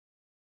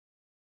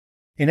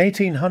In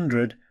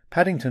 1800,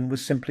 Paddington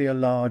was simply a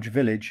large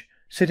village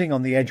sitting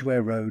on the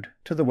Edgware Road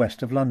to the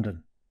west of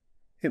London.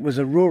 It was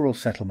a rural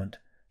settlement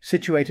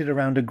situated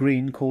around a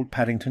green called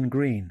Paddington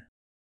Green.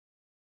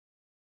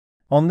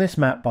 On this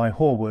map by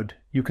Horwood,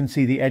 you can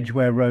see the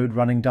Edgware Road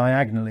running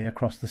diagonally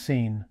across the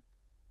scene.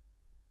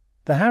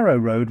 The Harrow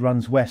Road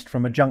runs west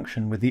from a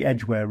junction with the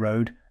Edgware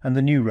Road, and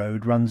the new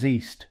road runs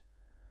east.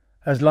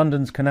 As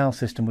London's canal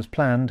system was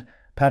planned,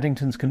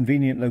 Paddington's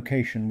convenient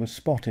location was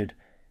spotted.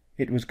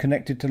 It was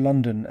connected to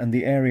London, and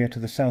the area to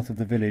the south of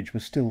the village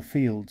was still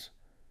fields.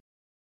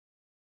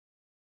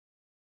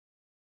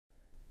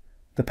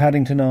 The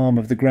Paddington arm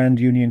of the Grand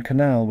Union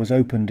Canal was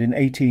opened in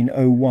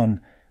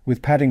 1801,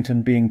 with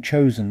Paddington being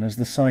chosen as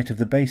the site of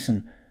the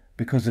basin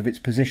because of its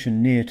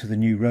position near to the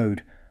new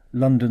road,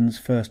 London's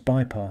first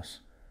bypass.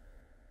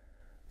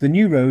 The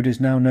new road is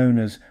now known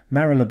as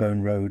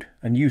Marylebone Road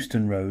and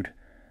Euston Road,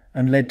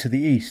 and led to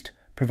the east,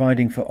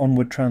 providing for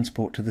onward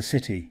transport to the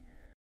city.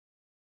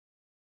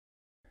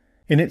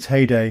 In its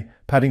heyday,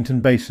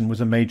 Paddington Basin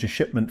was a major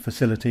shipment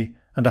facility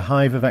and a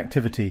hive of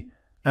activity,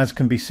 as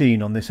can be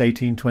seen on this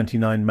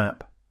 1829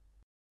 map.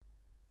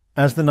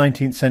 As the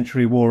 19th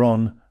century wore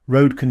on,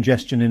 road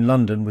congestion in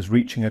London was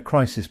reaching a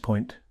crisis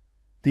point.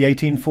 The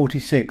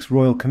 1846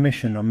 Royal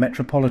Commission on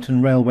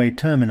Metropolitan Railway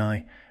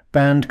Termini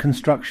banned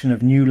construction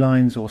of new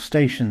lines or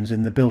stations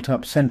in the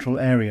built-up central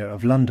area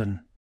of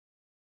London.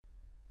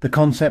 The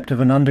concept of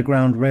an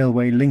underground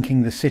railway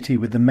linking the city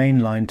with the main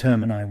line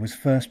termini was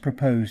first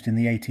proposed in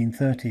the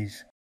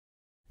 1830s.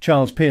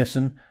 Charles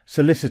Pearson,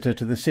 solicitor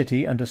to the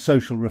city and a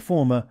social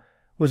reformer,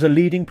 was a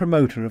leading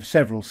promoter of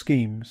several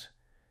schemes.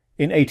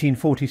 In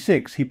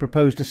 1846 he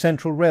proposed a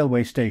central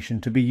railway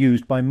station to be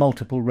used by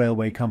multiple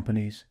railway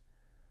companies.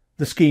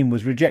 The scheme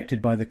was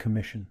rejected by the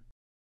Commission.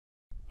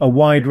 A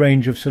wide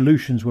range of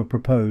solutions were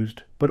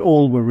proposed, but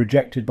all were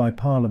rejected by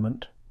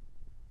Parliament.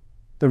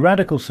 The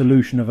radical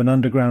solution of an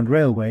underground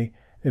railway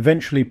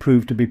eventually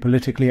proved to be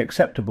politically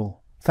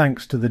acceptable,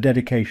 thanks to the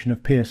dedication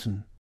of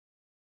Pearson.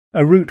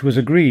 A route was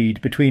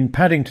agreed between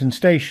Paddington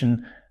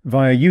Station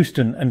via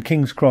Euston and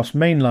King's Cross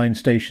mainline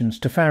stations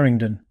to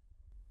Farringdon.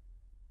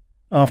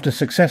 After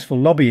successful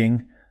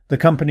lobbying, the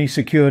company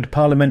secured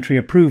parliamentary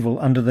approval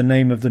under the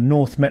name of the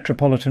North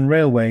Metropolitan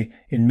Railway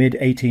in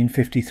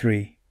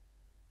mid-1853.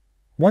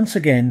 Once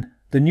again,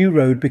 the new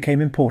road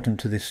became important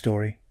to this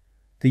story.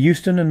 The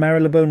Euston and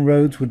Marylebone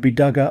roads would be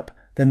dug up,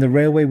 then the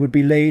railway would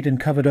be laid and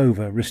covered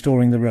over,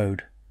 restoring the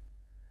road.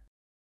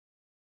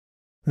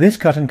 This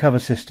cut-and-cover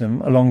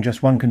system, along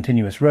just one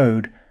continuous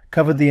road,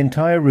 covered the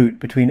entire route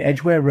between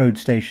Edgware Road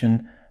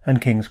Station and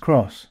King's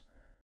Cross.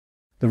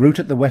 The route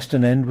at the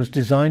western end was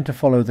designed to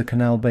follow the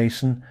canal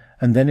basin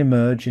and then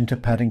emerge into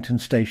Paddington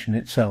Station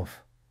itself.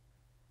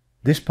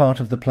 This part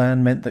of the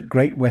plan meant that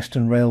Great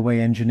Western Railway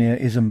engineer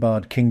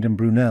Isambard Kingdom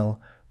Brunel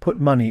put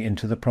money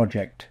into the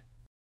project.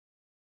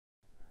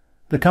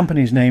 The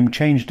company's name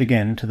changed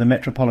again to the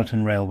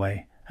Metropolitan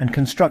Railway, and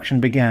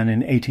construction began in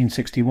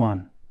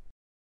 1861.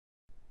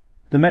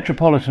 The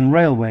Metropolitan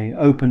Railway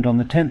opened on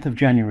the 10th of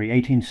January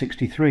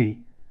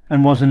 1863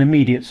 and was an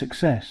immediate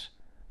success,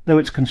 though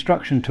its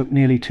construction took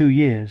nearly 2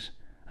 years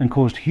and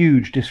caused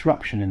huge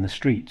disruption in the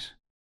streets.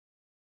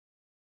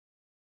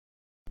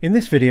 In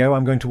this video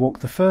I'm going to walk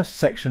the first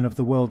section of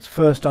the world's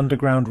first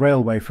underground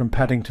railway from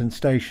Paddington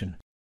Station.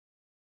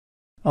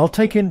 I'll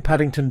take in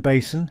Paddington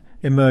Basin,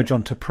 emerge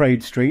onto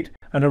Praed Street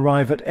and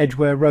arrive at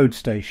Edgware Road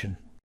Station.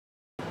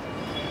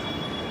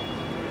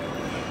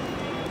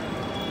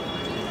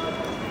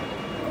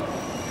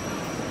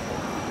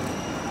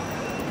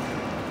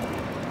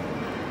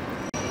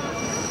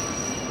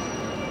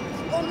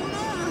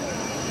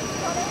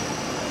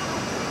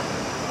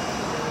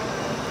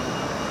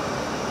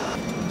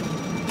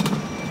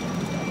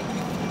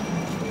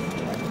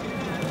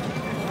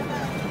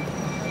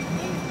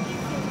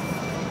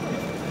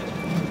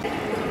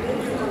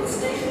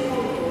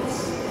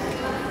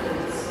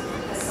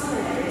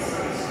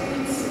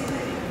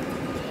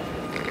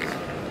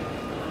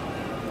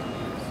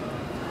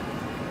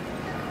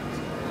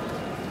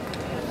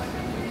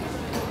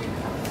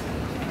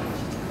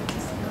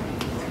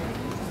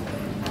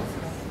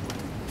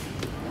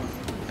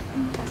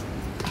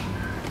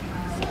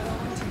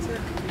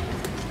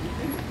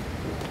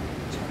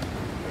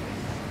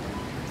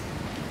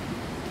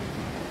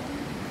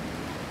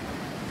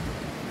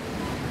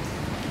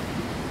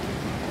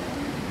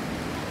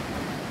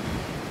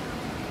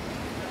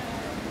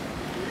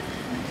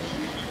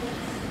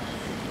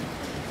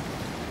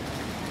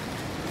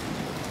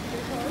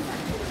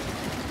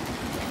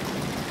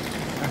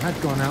 I had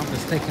gone out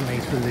mistakenly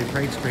through the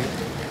Praed Street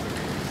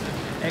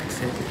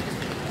exit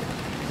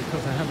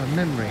because I have a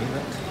memory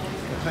that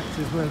the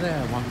factories were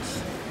there once.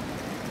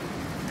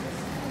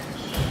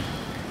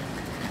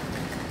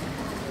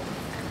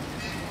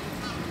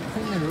 I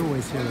think they were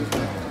always here as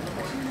well.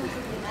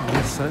 And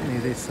yes, certainly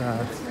this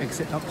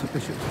exit up to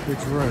Bishop's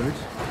Bridge Road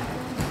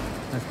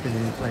has been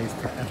in place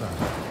forever.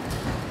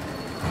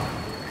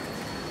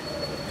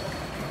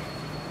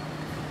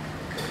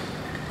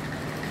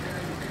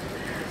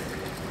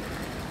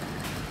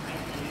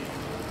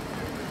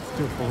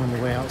 still forming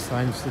the way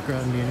outside into the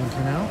Grand Union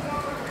Canal.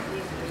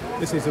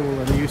 This is all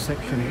a new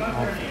section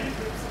of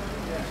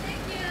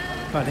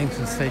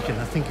Paddington Station.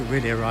 I think it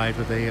really arrived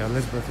with the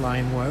Elizabeth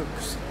Line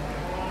works.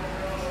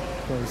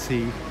 Because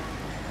the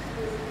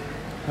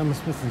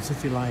Hammersmith and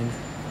City Line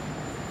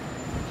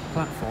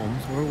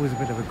platforms were always a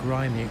bit of a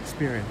grimy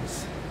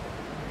experience.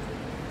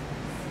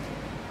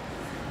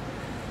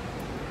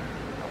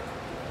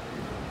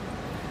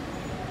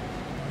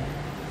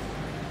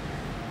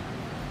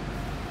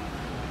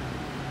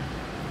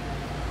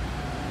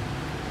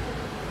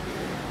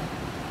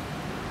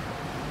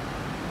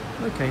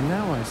 Okay,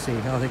 now I see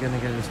how they're going to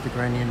get us to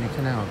Grand Union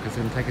Canal, because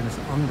they're taking us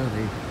under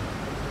the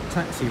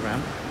taxi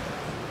ramp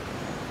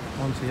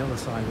onto the other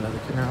side where the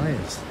canal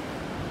is.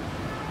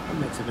 That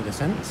makes a bit of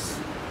sense.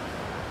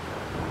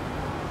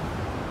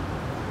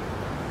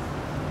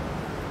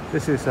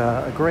 This is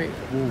a great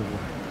wall,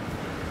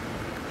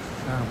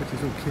 which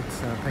is all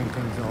kids'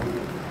 paintings of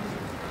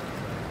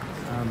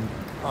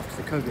after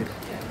the COVID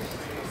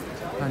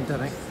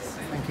pandemic,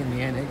 thanking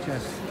the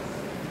NHS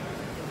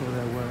for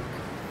their work.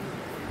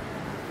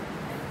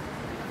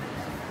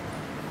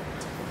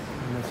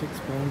 And this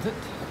explains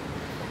it.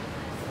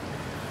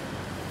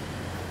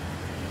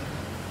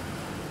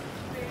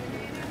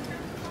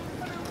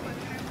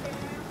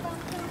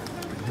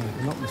 If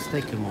I'm not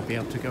mistaken, we'll be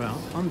able to go out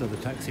under the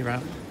taxi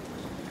ramp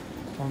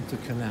onto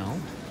canal.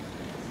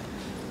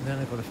 And then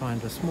I've got to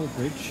find a small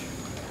bridge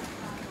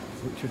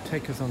which would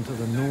take us onto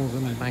the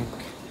northern bank.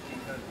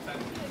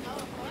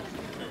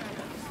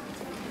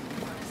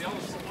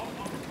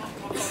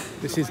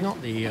 This is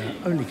not the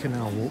only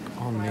canal walk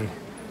on the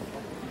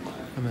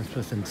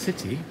Hammersmith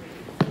City,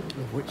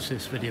 of which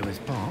this video is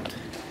part.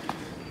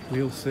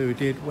 We also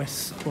did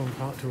West Swan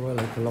Park to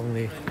Royal Oak along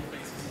the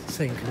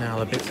same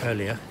canal a bit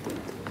earlier.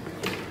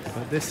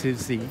 But this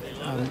is the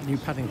new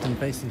Paddington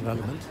Basin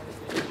development,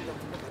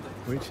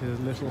 which is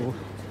a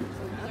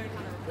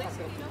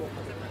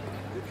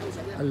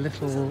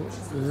little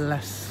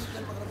less,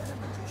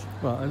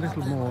 well, a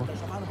little more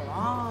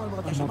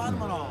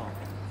modern.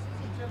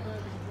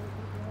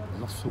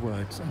 Lost for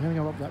words. I'm going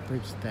to go up that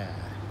bridge there.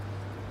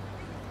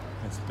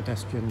 There's a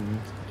pedestrian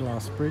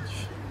glass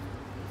bridge,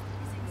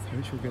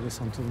 which will get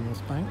us onto the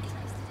North Bank.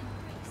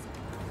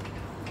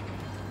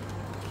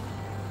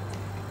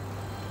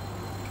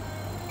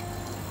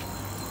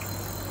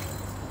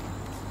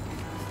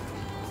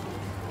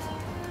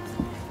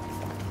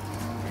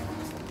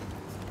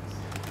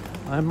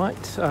 I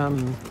might,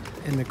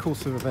 in the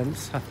course of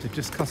events, have to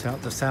just cut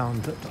out the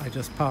sound that I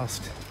just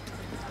passed,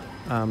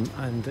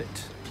 and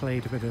it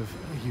played a bit of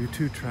a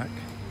U2 track,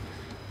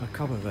 a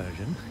cover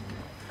version,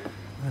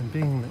 and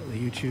being that the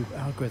YouTube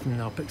algorithm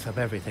now picks up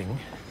everything,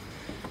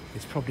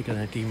 it's probably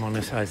going to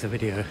demonetize the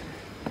video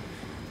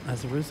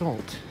as a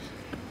result.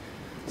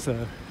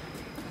 So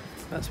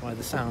that's why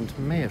the sound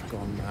may have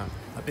gone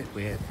a bit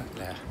weird back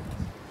there.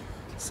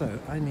 So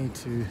I need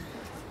to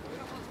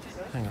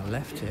hang a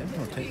left here.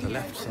 I'll take the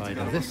left side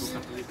of this,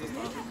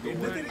 and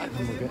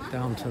we'll get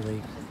down to the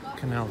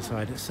canal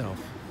side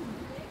itself.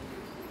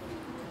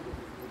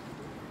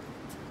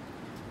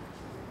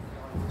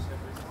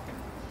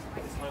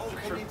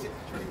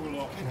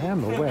 I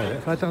am aware that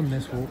if I'd done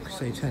this walk,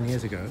 say 10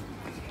 years ago,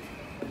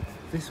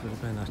 this would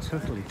have been a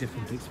totally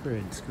different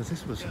experience, because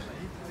this was a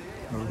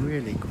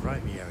really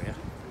grimy area,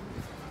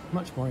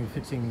 much more in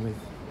fitting with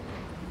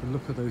the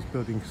look of those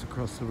buildings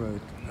across the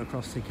road,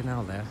 across the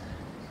canal there.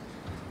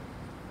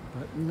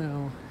 But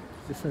now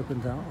this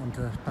opens out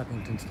onto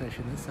Paddington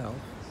Station itself,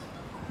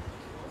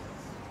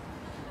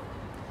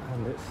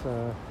 and it's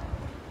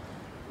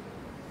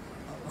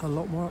a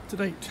lot more up to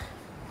date.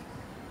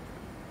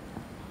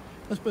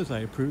 I suppose I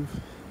approve.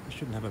 I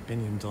shouldn't have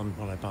opinions on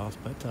what I passed,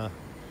 but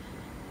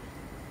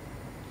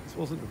this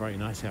wasn't a very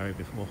nice area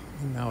before,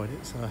 and now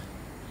it's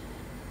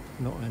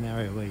not an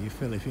area where you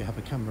feel if you have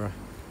a camera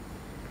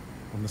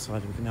on the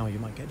side of the canal you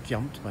might get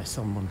jumped by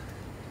someone.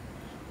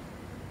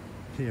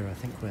 Here I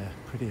think we're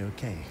pretty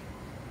okay.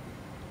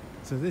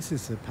 So this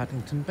is the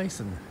Paddington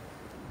Basin.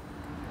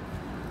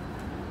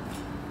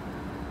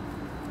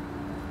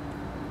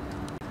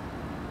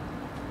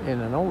 In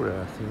an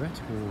older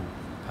theoretical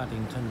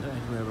Paddington and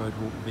Edgware Road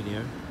walk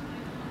video,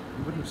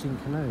 you would have seen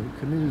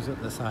canoes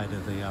at the side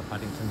of the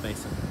Paddington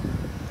Basin.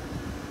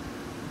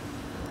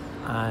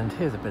 And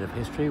here's a bit of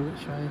history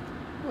which I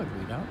won't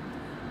read out,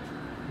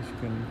 because you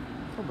can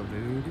probably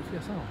read it for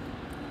yourself.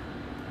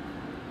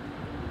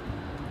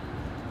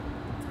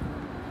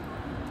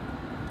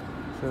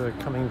 So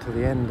we're coming to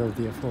the end of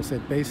the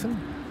aforesaid basin,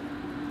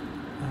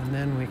 and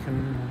then we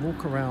can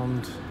walk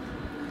around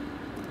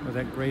where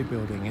that grey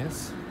building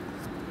is,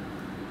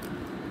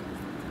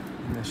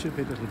 and there should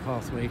be a little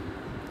pathway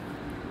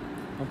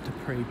up to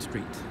Parade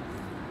Street.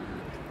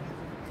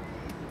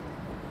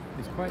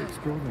 It's quite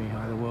extraordinary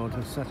how the world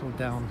has settled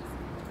down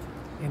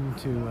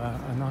into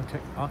an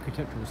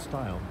architectural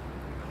style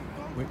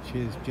which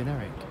is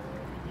generic.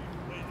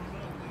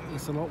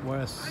 It's a lot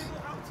worse,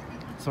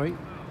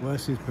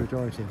 worse is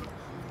pejorative.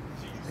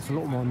 It's a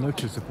lot more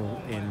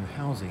noticeable in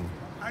housing,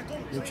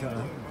 which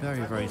are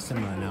very, very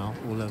similar now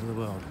all over the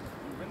world.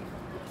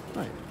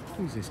 Right,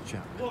 who's this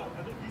chap?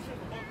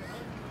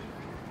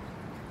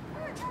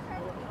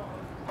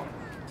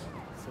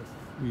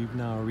 We've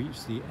now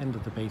reached the end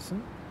of the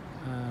basin,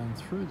 and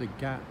through the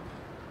gap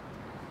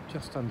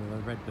just under the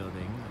red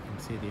building I can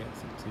see the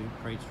exit to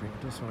Parade Street.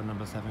 I just saw a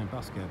number 7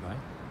 bus go by.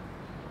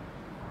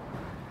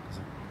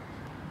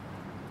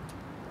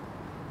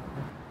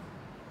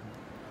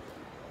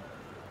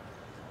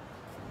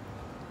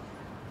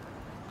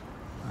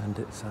 And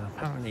it's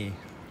apparently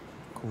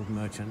called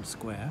Merchant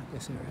Square,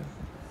 this area,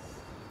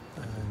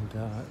 and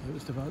it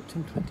was developed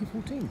in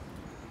 2014.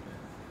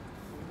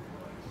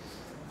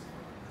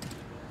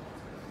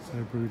 So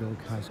Brewdog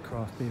has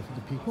craft beer for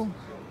the people.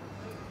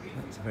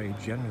 That's very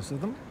generous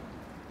of them.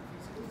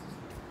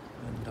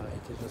 And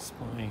I did a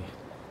spy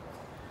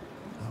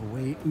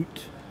way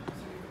out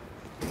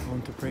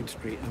onto Parade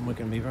Street, and we're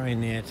going to be very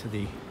near to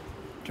the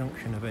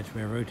junction of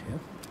Edgware Road here.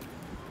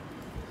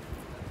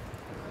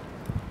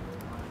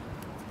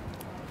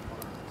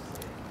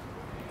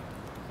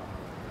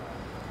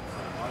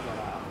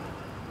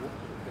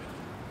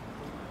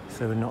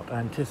 So we're not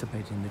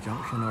anticipating the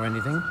junction or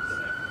anything,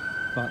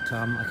 but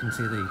I can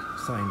see the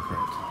sign for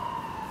it.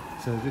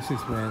 So this is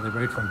where the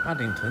road from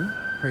Paddington,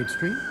 Parade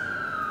Street,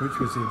 which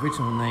was the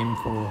original name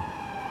for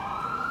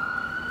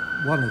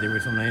one of the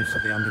original names for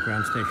the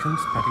underground stations,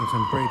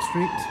 Paddington Parade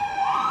Street,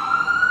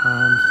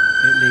 and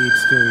it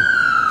leads to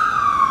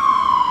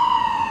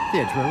the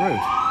Edgware Road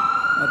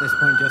at this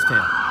point just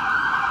here.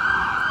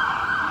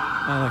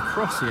 And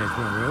across the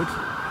Edgware Road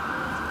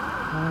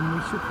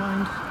we should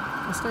find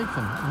a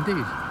station,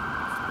 indeed.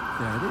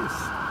 There it is.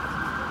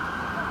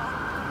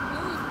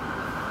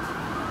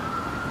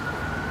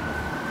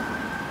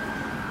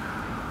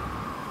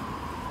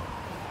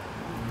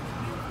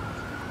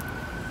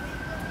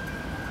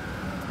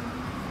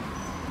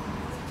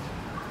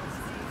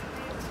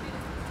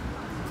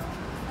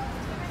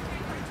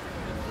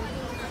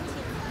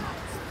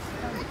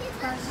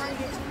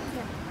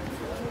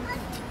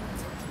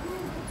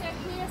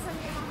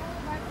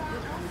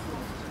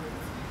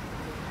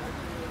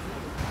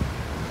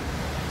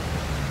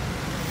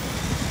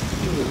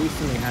 We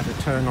recently had a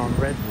turn on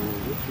red rule,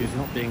 which is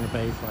not being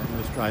obeyed by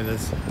most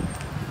drivers,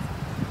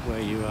 where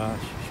you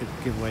should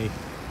give way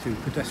to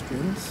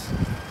pedestrians.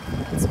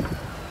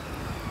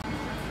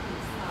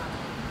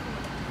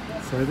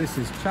 So this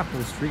is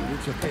Chapel Street,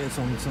 which appears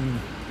on some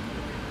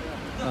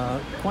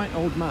quite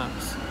old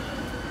maps.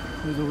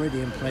 It was already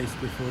in place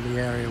before the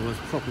area was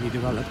properly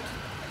developed.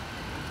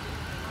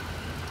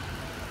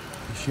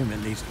 I assume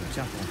it leads to a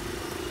chapel.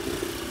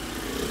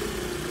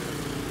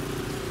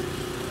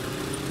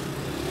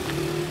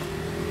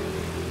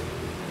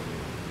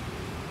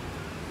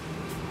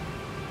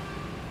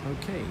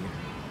 Okay,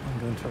 I'm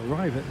going to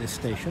arrive at this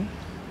station,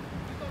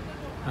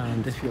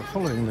 and if you're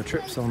following the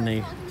trips on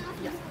the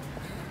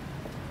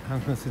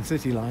Hammersmith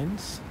City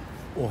lines,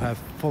 or have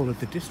followed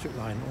the district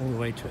line all the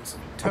way to its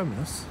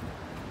terminus,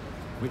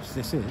 which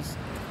this is,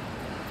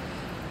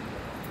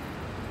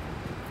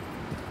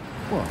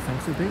 well,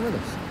 thanks for being with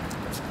us.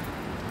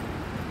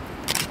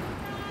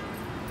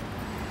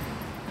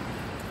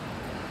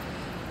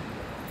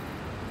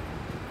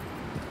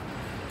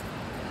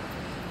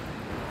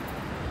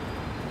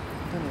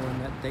 I don't know when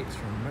that dates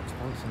from,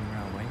 Metropolitan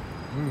Railway.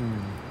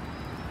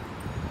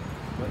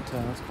 But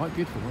it's quite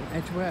beautiful.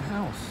 Edgware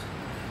House.